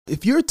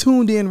If you're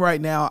tuned in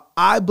right now,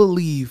 I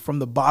believe from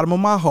the bottom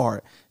of my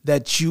heart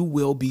that you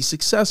will be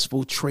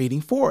successful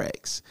trading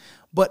Forex.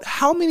 But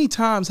how many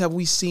times have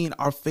we seen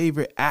our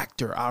favorite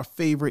actor, our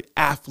favorite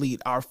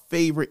athlete, our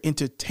favorite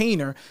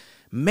entertainer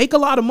make a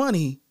lot of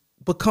money,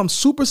 become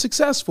super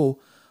successful,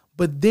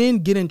 but then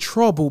get in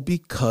trouble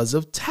because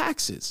of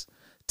taxes?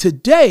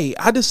 Today,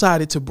 I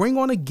decided to bring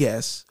on a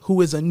guest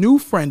who is a new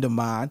friend of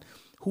mine,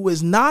 who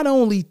is not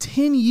only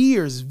 10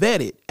 years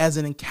vetted as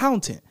an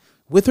accountant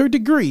with her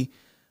degree,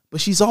 but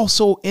she's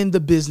also in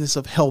the business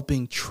of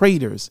helping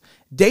traders,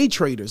 day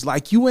traders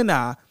like you and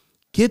I,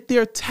 get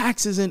their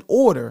taxes in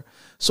order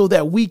so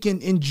that we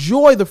can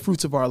enjoy the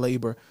fruits of our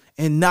labor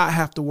and not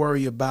have to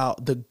worry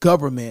about the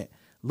government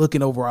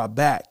looking over our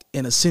back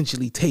and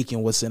essentially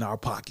taking what's in our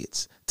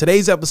pockets.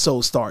 Today's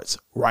episode starts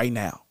right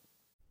now.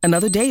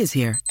 Another day is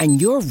here, and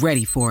you're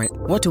ready for it.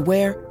 What to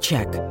wear?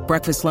 Check.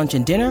 Breakfast, lunch,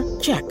 and dinner?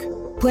 Check.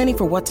 Planning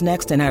for what's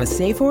next and how to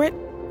save for it?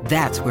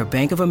 That's where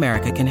Bank of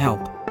America can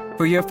help.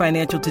 For your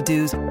financial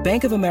to-dos,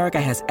 Bank of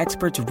America has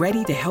experts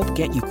ready to help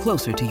get you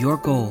closer to your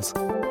goals.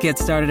 Get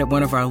started at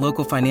one of our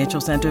local financial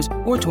centers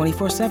or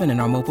 24/7 in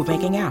our mobile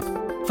banking app.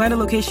 Find a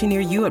location near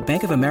you at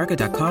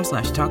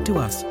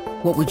bankofamerica.com/talktous.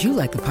 What would you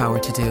like the power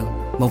to do?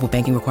 Mobile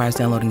banking requires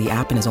downloading the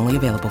app and is only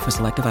available for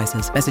select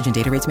devices. Message and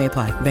data rates may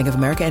apply. Bank of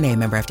America N.A.,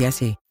 member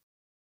FDIC.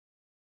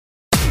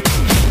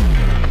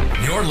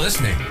 You're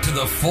listening to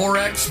the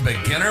Forex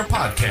Beginner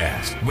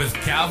Podcast with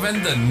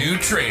Calvin the New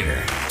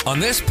Trader. On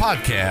this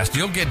podcast,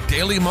 you'll get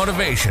daily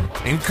motivation,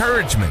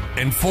 encouragement,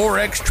 and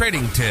Forex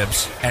trading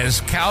tips as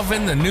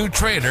Calvin the New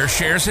Trader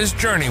shares his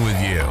journey with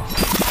you.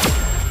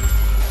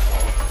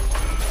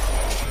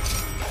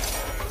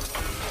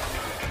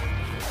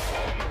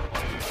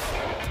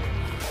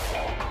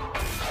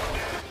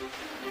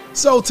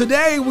 So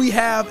today we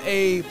have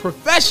a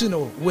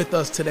professional with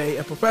us today,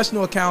 a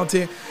professional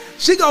accountant.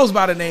 She goes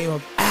by the name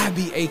of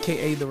Abby,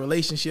 aka the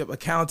Relationship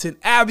Accountant.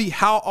 Abby,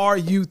 how are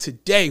you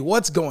today?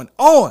 What's going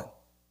on?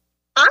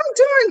 I'm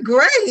doing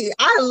great.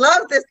 I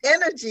love this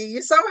energy.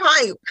 You're so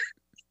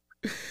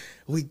hype.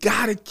 We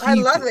gotta keep I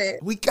love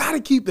it. We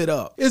gotta keep it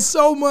up. It's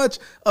so much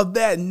of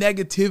that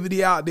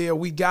negativity out there.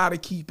 We gotta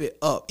keep it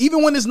up.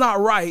 Even when it's not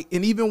right,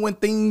 and even when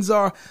things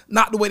are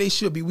not the way they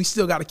should be, we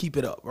still gotta keep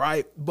it up,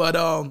 right? But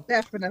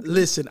definitely.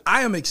 Listen,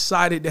 I am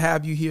excited to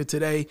have you here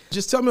today.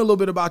 Just tell me a little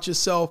bit about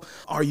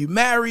yourself. Are you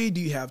married?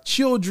 Do you have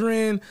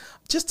children?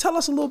 Just tell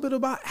us a little bit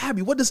about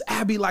Abby. What does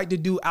Abby like to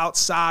do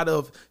outside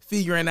of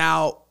figuring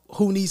out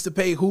who needs to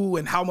pay who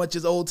and how much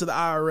is owed to the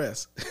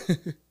IRS?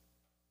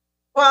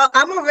 Well,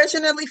 I'm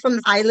originally from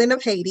the island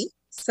of Haiti,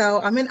 so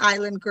I'm an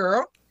island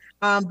girl,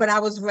 but I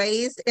was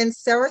raised in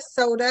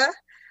Sarasota.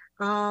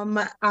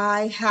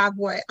 I have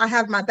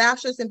my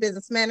bachelor's in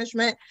business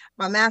management,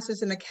 my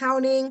master's in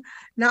accounting,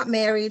 not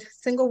married,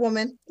 single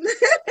woman,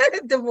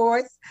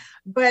 divorced,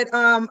 but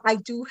I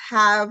do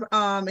have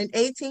an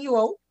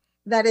 18-year-old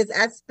that is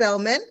at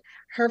Spelman,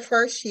 her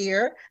first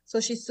year, so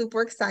she's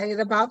super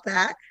excited about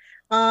that.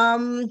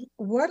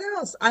 What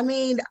else? I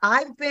mean,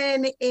 I've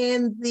been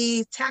in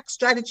the tax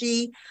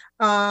strategy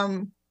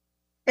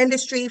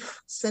industry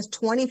since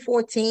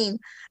 2014.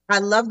 I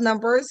love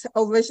numbers.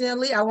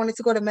 Originally, I wanted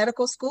to go to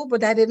medical school,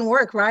 but that didn't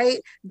work,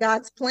 right?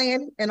 God's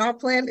plan and our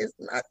plan is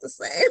not the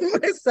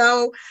same.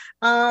 So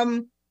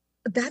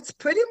that's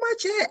pretty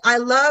much it. I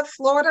love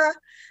Florida.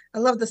 I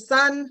love the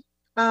sun.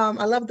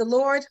 I love the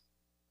Lord.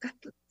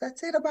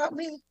 That's it about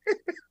me.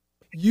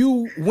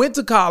 You went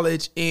to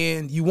college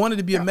and you wanted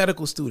to be a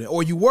medical student,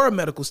 or you were a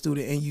medical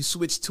student and you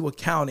switched to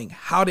accounting.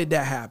 How did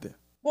that happen?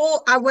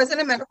 Well, I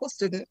wasn't a medical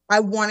student. I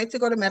wanted to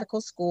go to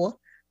medical school,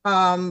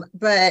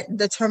 but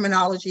the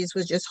terminologies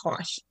was just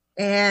harsh.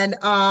 And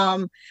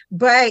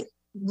but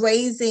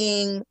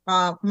raising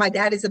my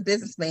dad is a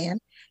businessman.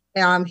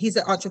 He's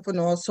an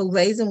entrepreneur. So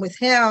raising with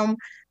him,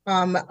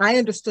 I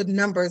understood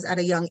numbers at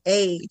a young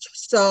age.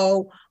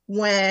 So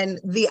when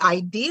the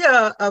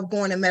idea of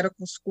going to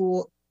medical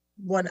school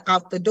went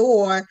out the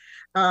door,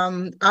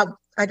 I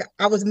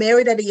was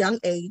married at a young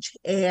age,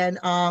 and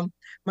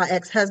my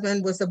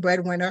ex-husband was the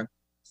breadwinner.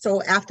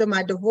 So after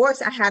my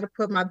divorce, I had to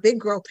put my big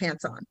girl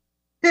pants on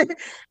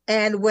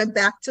and went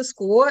back to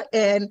school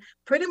and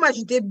pretty much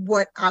did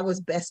what I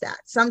was best at.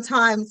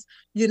 Sometimes,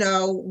 you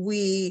know,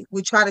 we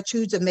try to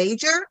choose a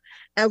major,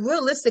 and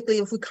realistically,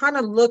 if we kind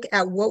of look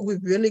at what we're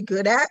really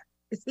good at,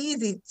 it's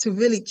easy to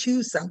really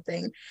choose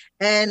something.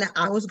 And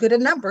I was good at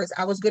numbers.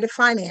 I was good at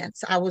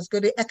finance. I was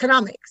good at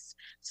economics.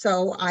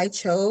 So I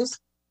chose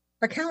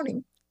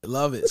accounting.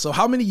 Love it. So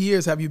how many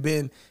years have you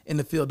been in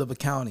the field of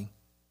accounting?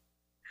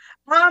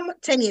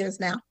 10 years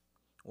now.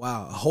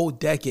 Wow. A whole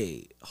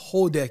decade.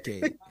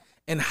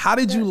 And how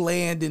did you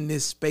land in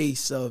this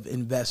space of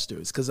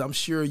investors? Because I'm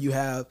sure you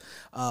have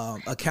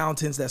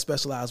accountants that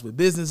specialize with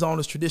business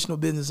owners, traditional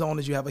business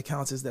owners. You have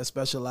accountants that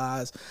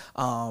specialize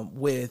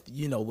with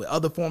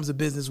other forms of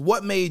business.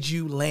 What made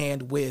you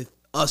land with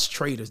us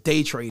traders,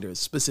 day traders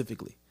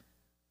specifically?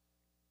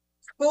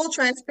 Full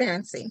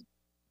transparency.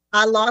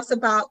 I lost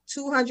about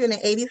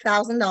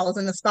 $280,000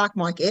 in the stock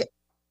market.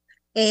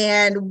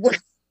 And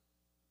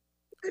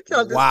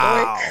tell this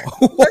Wow.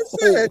 story.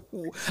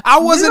 Listen, I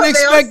wasn't they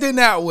expecting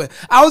that one.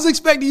 I was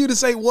expecting you to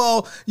say,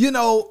 well,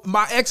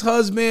 my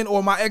ex-husband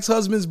or my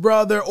ex-husband's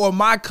brother or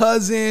my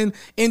cousin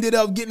ended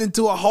up getting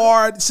into a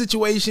hard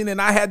situation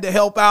and I had to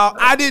help out.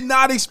 I did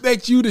not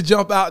expect you to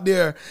jump out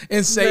there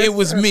and say it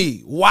was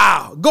me.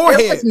 Wow. Go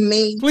ahead. It was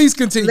me. Please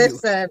continue.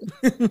 Listen,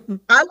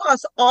 I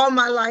lost all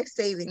my life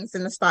savings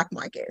in the stock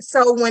market.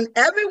 So when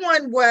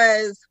everyone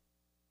was,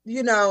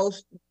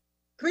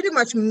 pretty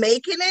much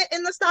making it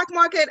in the stock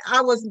market,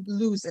 I was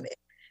losing it.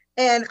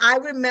 And I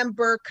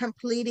remember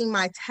completing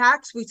my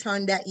tax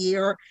return that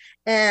year,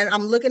 and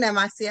I'm looking at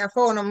my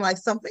CFO and I'm like,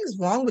 something's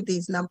wrong with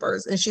these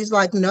numbers. And she's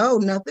like, no,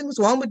 nothing's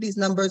wrong with these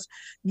numbers.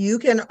 You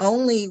can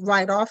only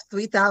write off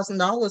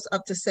 $3,000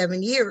 up to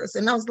 7 years.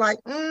 And I was like,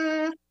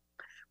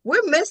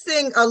 we're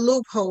missing a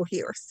loophole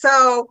here.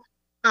 So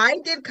I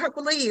did a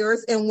couple of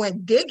years and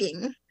went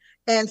digging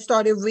and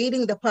started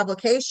reading the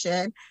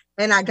publication,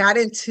 and I got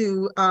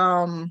into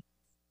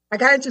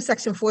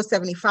Section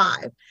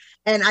 475,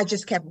 and I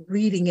just kept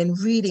reading and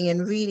reading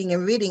and reading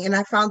and reading, and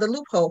I found the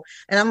loophole.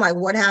 And I'm like,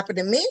 what happened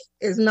to me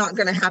is not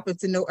going to happen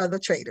to no other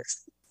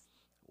traders.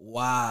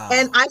 Wow.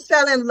 And I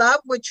fell in love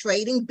with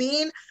trading.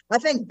 I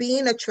think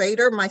being a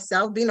trader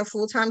myself, being a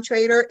full-time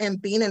trader and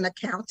being an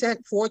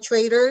accountant for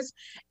traders,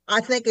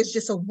 I think it's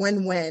just a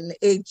win-win.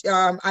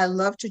 I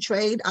love to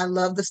trade. I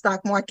love the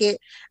stock market.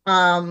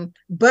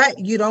 But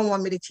you don't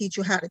want me to teach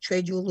you how to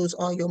trade. You'll lose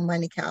all your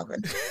money,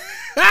 Calvin.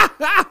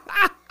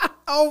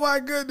 Oh my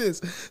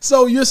goodness.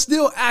 So you're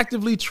still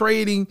actively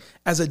trading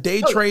as a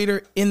day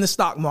trader in the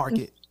stock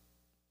market?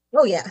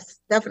 Oh, yes,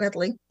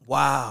 definitely.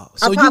 Wow.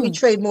 So I probably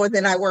trade more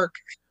than I work.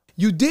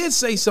 You did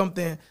say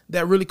something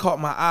that really caught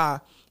my eye.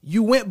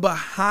 You went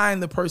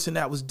behind the person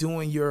that was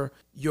doing your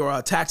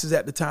taxes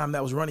at the time,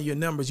 that was running your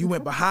numbers. You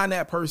went behind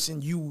that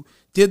person. You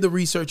did the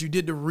research, you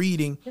did the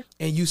reading,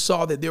 and you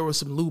saw that there were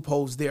some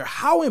loopholes there.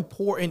 How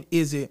important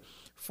is it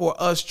for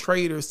us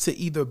traders to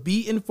either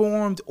be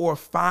informed or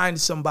find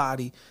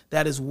somebody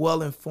that is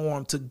well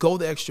informed to go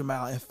the extra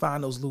mile and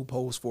find those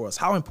loopholes for us?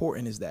 How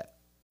important is that?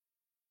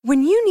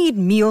 When you need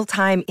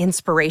mealtime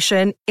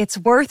inspiration, it's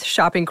worth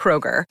shopping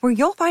Kroger, where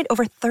you'll find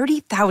over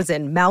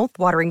 30,000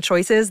 mouth-watering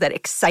choices that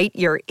excite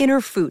your inner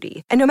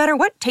foodie. And no matter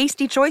what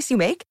tasty choice you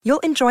make, you'll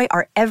enjoy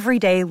our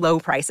everyday low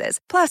prices,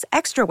 plus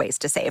extra ways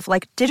to save,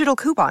 like digital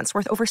coupons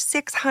worth over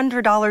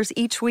 $600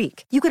 each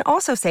week. You can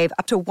also save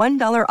up to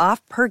 $1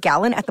 off per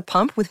gallon at the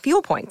pump with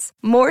fuel points.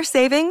 More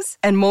savings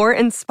and more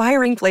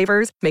inspiring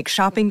flavors make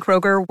shopping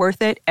Kroger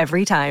worth it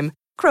every time.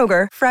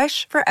 Kroger,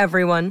 fresh for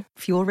everyone.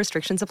 Fuel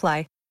restrictions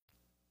apply.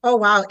 Oh,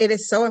 wow. It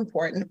is so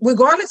important,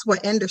 regardless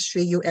what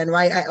industry you're in,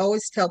 right? I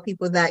always tell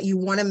people that you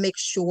want to make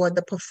sure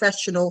the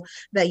professional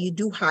that you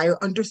do hire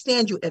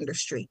understand your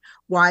industry.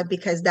 Why?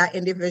 Because that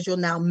individual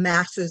now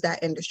masters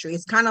that industry.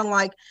 It's kind of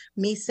like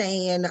me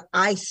saying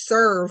I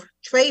serve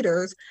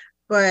traders,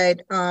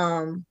 but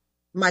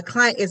my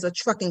client is a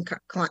trucking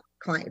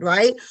client,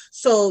 right?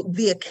 So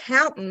the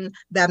accountant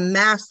that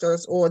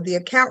masters, or the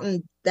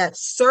accountant that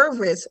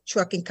service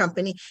trucking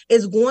company,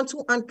 is going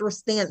to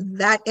understand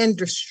that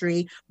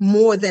industry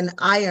more than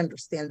I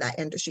understand that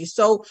industry.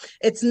 So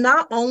it's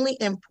not only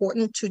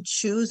important to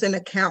choose an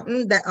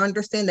accountant that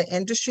understands the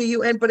industry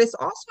you're in, but it's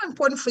also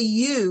important for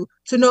you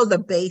to know the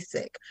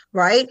basic,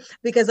 right?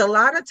 Because a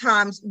lot of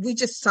times we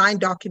just sign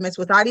documents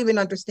without even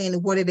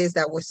understanding what it is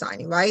that we're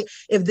signing, right?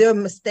 If there's a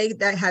mistake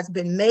that has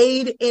been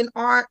made in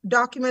our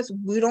documents,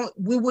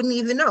 we wouldn't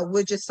even know.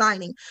 We're just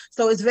signing.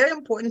 So it's very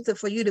important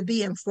for you to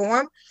be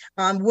informed.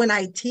 When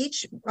I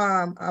teach,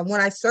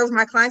 when I serve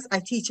my clients, I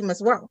teach them as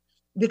well,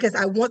 because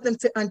I want them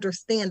to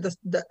understand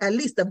at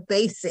least the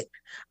basic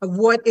of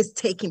what is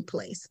taking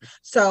place.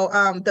 So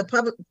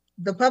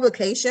the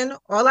publication,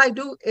 all I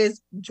do is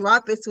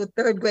drop it to a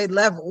third grade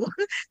level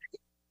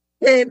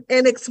and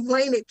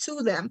explain it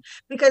to them,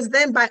 because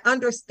then by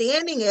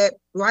understanding it,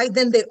 right,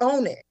 then they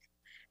own it.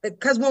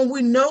 Because when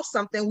we know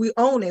something, we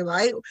own it,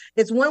 right?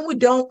 It's when we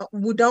don't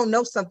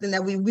know something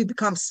that we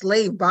become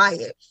slave by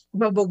it.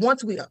 But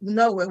once we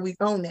know it, we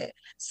own it.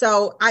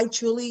 So I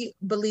truly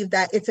believe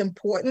that it's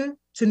important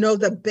to know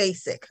the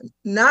basic,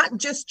 not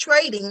just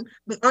trading,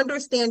 but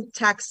understand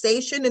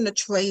taxation in the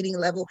trading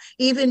level.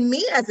 Even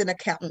me as an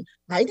accountant,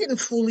 I didn't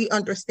fully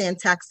understand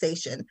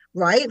taxation,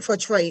 right? For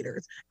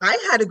traders, I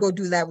had to go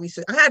do that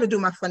research. I had to do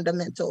my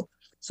fundamental.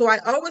 So I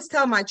always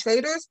tell my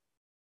traders,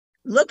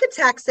 look at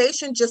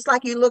taxation just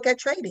like you look at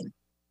trading.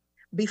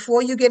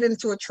 Before you get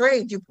into a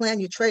trade, you plan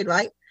your trade,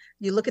 right?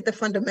 You look at the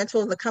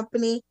fundamental of the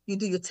company, you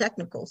do your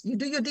technicals, you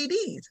do your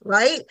DDs,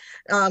 right?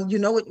 You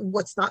know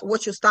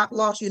what's your stop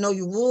loss, you know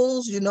your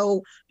rules, you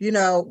know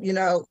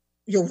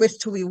your risk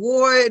to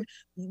reward.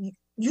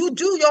 You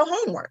do your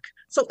homework.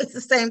 So it's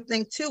the same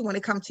thing too when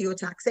it comes to your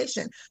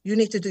taxation. You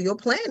need to do your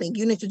planning,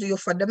 you need to do your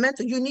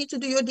fundamental, you need to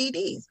do your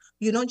DDs.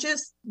 You don't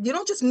just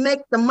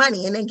make the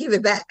money and then give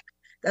it back.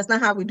 That's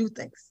not how we do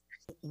things.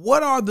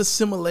 What are the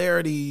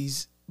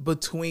similarities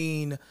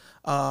between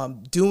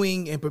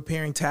doing and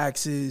preparing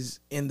taxes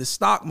in the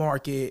stock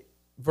market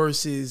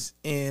versus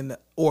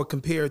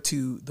compared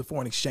to the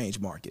foreign exchange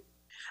market?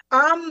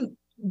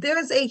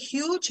 There's a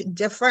huge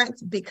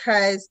difference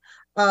because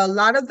a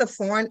lot of the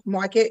foreign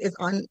market is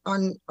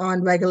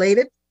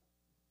unregulated.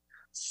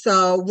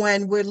 So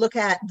when we look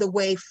at the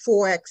way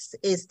Forex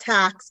is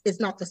taxed, it's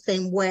not the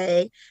same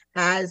way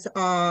as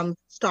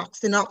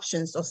stocks and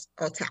options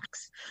are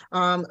taxed.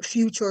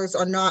 Futures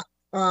are not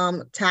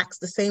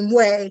taxed the same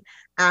way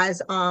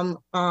as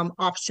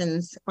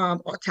options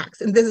are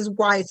taxed. And this is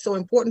why it's so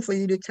important for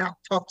you to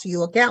talk to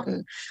your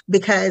accountant,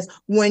 because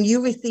when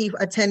you receive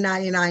a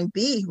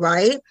 1099-B,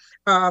 right,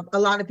 a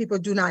lot of people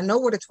do not know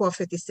what a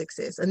 1256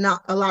 is. And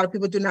a lot of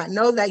people do not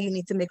know that you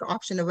need to make an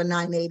option of a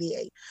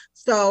 988.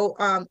 So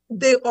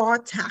they are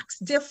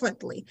taxed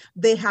differently.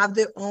 They have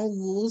their own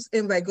rules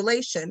and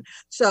regulation.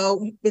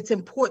 So it's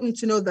important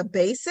to know the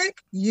basic,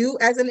 you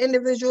as an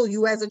individual,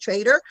 you as a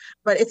trader,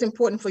 but it's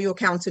important for your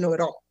accountant to know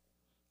it all.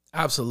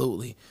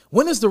 Absolutely.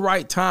 When is the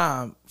right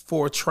time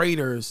for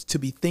traders to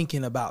be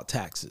thinking about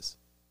taxes?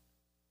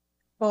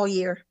 All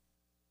year.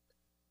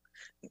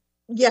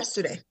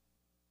 Yesterday.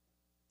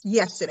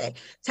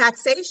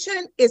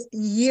 Taxation is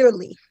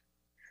yearly.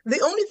 The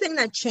only thing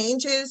that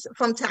changes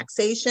from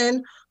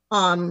taxation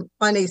on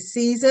a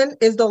season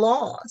is the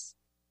laws.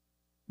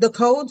 The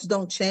codes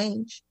don't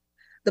change.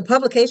 The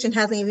publication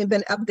hasn't even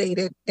been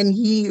updated in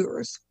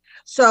years.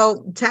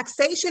 So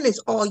taxation is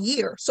all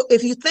year. So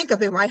if you think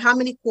of it, right, how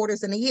many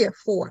quarters in a year?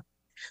 4.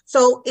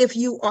 So if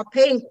you are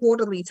paying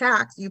quarterly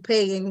tax, you're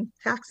paying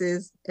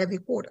taxes every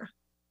quarter.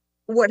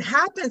 What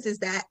happens is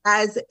that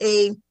as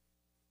a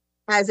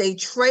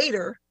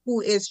trader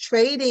who is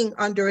trading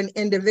under an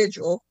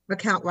individual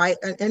account, right?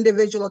 An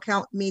individual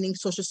account meaning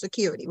Social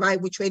Security, right?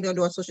 We trade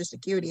under a Social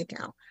Security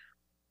account.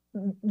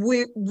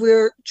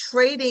 We're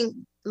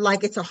trading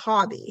like it's a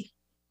hobby.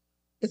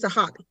 It's a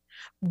hobby.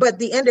 But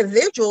the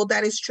individual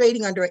that is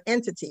trading under an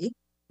entity,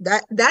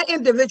 that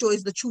individual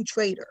is the true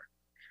trader.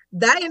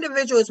 That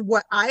individual is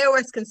what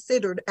IRS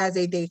considered as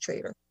a day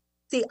trader.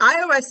 See,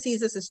 IRS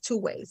sees us as 2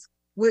 ways.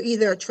 We're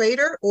either a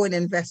trader or an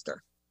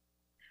investor.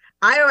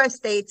 IRS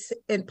states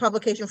in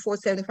publication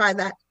 475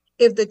 that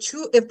if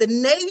the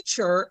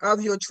nature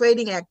of your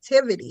trading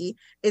activity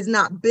is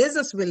not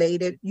business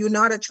related, you're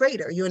not a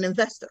trader, you're an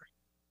investor.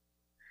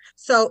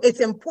 So it's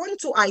important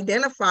to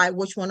identify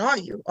which one are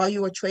you. Are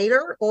you a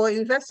trader or an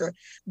investor?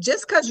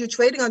 Just because you're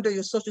trading under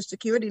your Social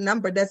Security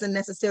number doesn't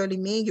necessarily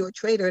mean you're a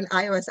trader. In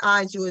IRS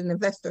eyes, you're an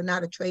investor,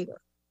 not a trader.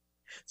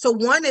 So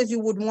one is you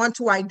would want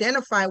to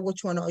identify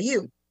which one are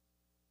you.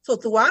 So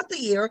throughout the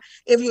year,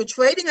 if you're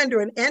trading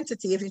under an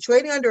entity, if you're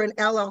trading under an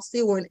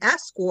LLC or an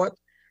S Corp,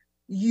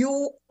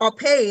 you are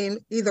paying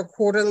either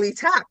quarterly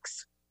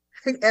tax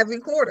every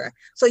quarter.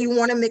 So you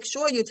want to make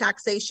sure your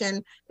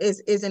taxation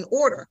is in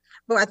order.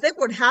 But I think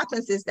what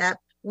happens is that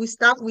we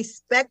stop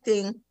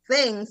respecting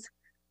things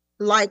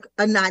like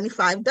a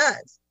 95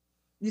 does.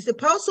 You're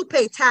supposed to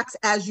pay tax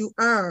as you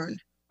earn.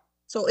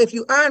 So if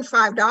you earn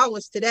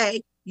 $5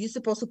 today, you're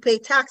supposed to pay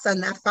tax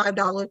on that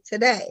 $5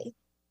 today.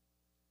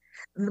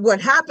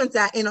 What happens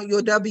that in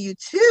your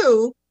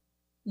W-2,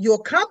 your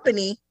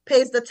company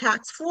pays the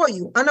tax for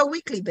you on a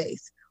weekly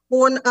basis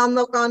or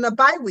on a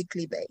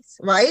bi-weekly basis,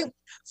 right?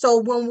 So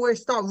when we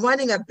start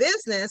running a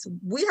business,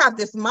 we have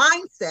this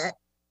mindset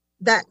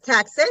that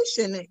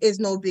taxation is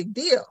no big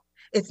deal.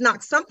 It's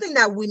not something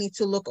that we need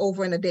to look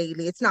over in a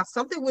daily. It's not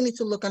something we need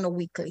to look on a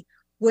weekly,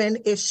 when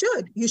it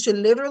should. You should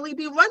literally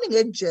be running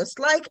it just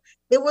like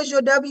it was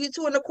your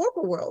W-2 in the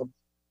corporate world.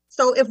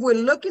 So if we're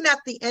looking at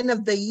the end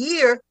of the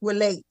year, we're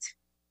late.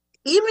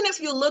 Even if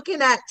you're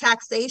looking at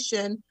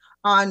taxation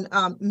on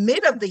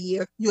mid of the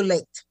year, you're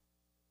late.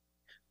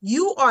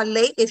 You are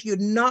late if you're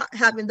not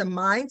having the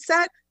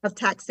mindset of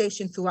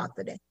taxation throughout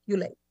the day. You're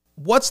late.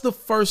 What's the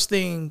first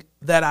thing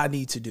that I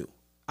need to do?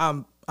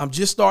 I'm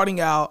just starting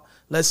out.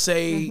 Let's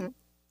say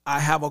I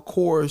have a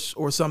course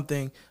or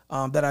something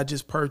that I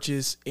just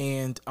purchased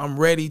and I'm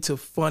ready to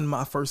fund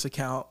my first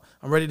account.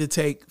 I'm ready to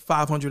take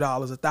 $500,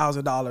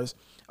 $1,000.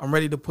 I'm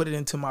ready to put it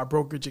into my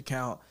brokerage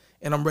account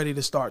and I'm ready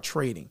to start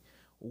trading.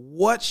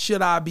 What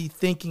should I be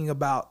thinking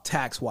about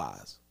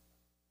tax-wise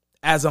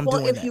as I'm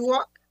doing that?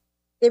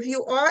 If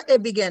you are a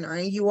beginner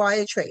and you are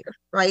a trader,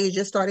 right? You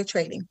just started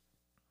trading.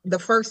 The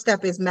first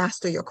step is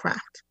master your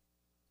craft.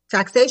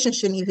 Taxation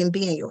shouldn't even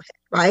be in your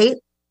head, right?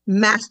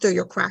 Master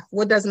your craft.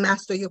 What does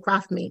master your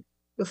craft mean?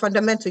 Your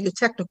fundamental, your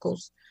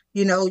technicals,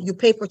 your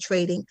paper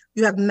trading.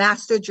 You have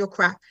mastered your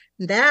craft.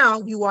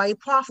 Now you are a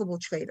profitable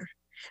trader.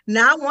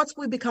 Now, once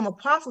we become a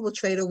profitable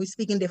trader, we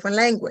speak in different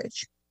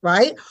language,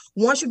 right?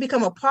 Once you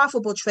become a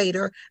profitable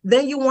trader,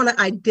 then you want to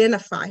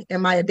identify,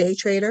 am I a day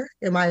trader?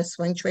 Am I a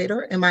swing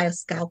trader? Am I a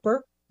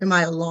scalper? Am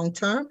I a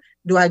long-term?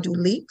 Do I do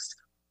leaps?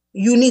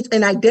 You need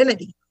an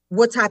identity.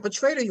 What type of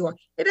trader you are.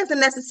 It doesn't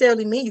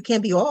necessarily mean you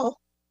can't be all.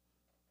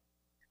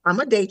 I'm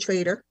a day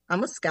trader.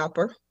 I'm a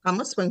scalper. I'm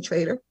a swing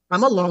trader.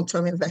 I'm a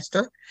long-term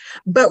investor,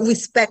 but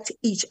respect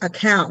each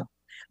account.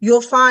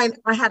 You'll find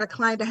I had a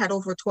client that had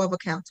over 12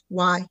 accounts.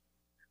 Why?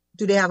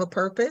 Do they have a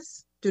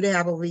purpose? Do they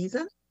have a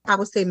reason? I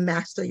would say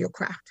master your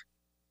craft.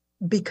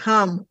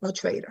 Become a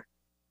trader,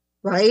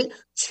 right?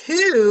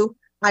 2,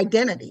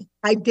 identity.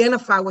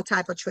 Identify what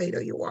type of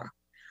trader you are.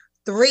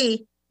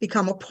 3,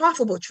 become a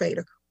profitable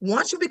trader.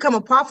 Once you become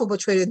a profitable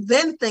trader,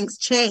 then things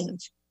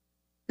change.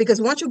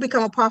 Because once you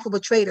become a profitable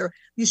trader,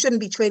 you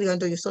shouldn't be trading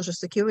under your social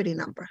security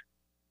number.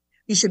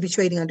 You should be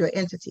trading under an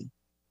entity.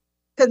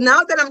 Because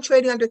now that I'm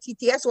trading under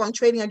TTS or I'm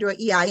trading under an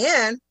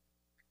EIN,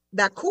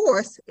 that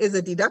course is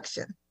a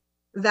deduction.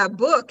 That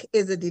book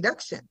is a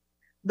deduction.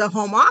 The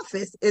home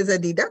office is a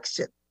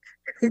deduction.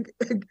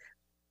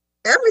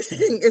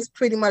 Everything is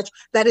pretty much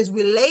that is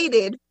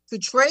related to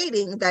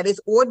trading that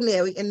is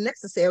ordinary and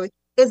necessary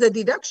is a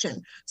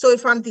deduction. So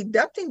if I'm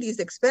deducting these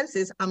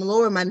expenses, I'm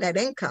lowering my net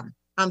income.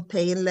 I'm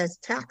paying less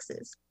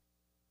taxes.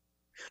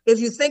 If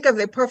you think of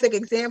a perfect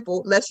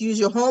example, let's use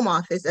your home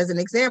office as an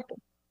example.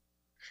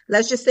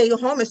 Let's just say your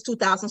home is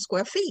 2,000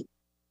 square feet,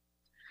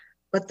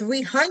 but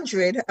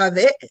 300 of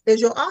it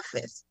is your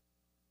office.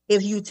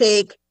 If you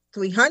take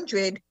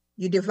 300,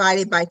 you divide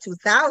it by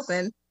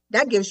 2,000,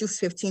 that gives you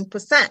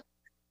 15%.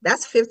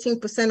 That's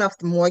 15% of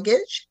the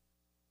mortgage,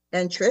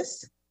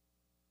 interest,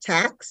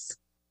 tax,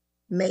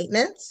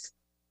 maintenance,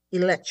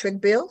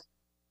 electric bill,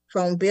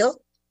 phone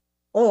bill,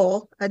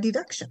 all a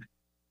deduction.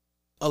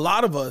 A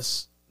lot of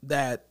us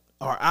that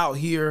are out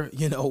here,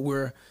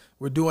 we're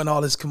doing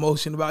all this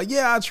commotion about,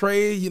 I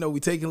trade, we're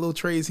taking little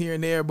trades here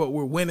and there, but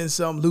we're winning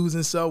some,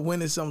 losing some,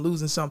 winning some,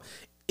 losing some.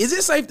 Is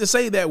it safe to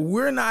say that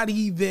we're not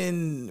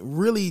even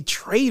really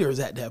traders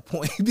at that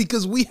point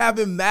because we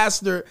haven't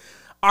mastered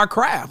our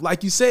craft?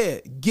 Like you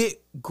said, get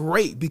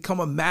great, become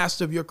a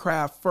master of your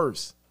craft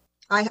first.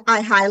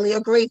 I highly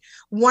agree.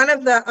 One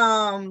of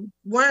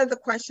the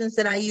questions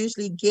that I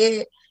usually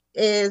get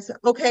is,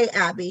 okay,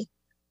 Abby,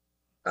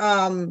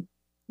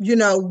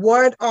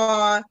 what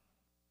are,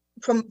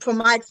 from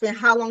my experience,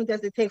 how long does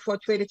it take for a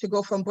trader to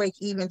go from break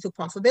even to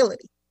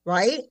profitability,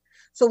 right?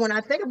 So when I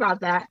think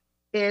about that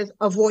is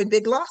avoid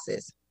big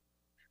losses.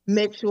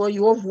 Make sure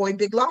you avoid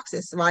big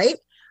losses, right?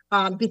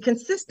 Be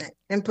consistent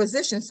in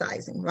position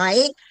sizing,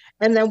 right?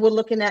 And then we're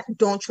looking at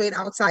don't trade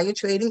outside your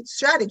trading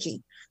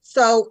strategy.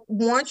 So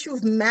once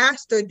you've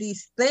mastered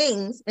these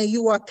things and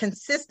you are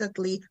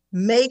consistently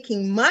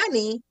making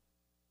money,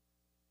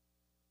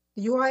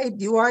 you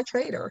are a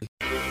trader.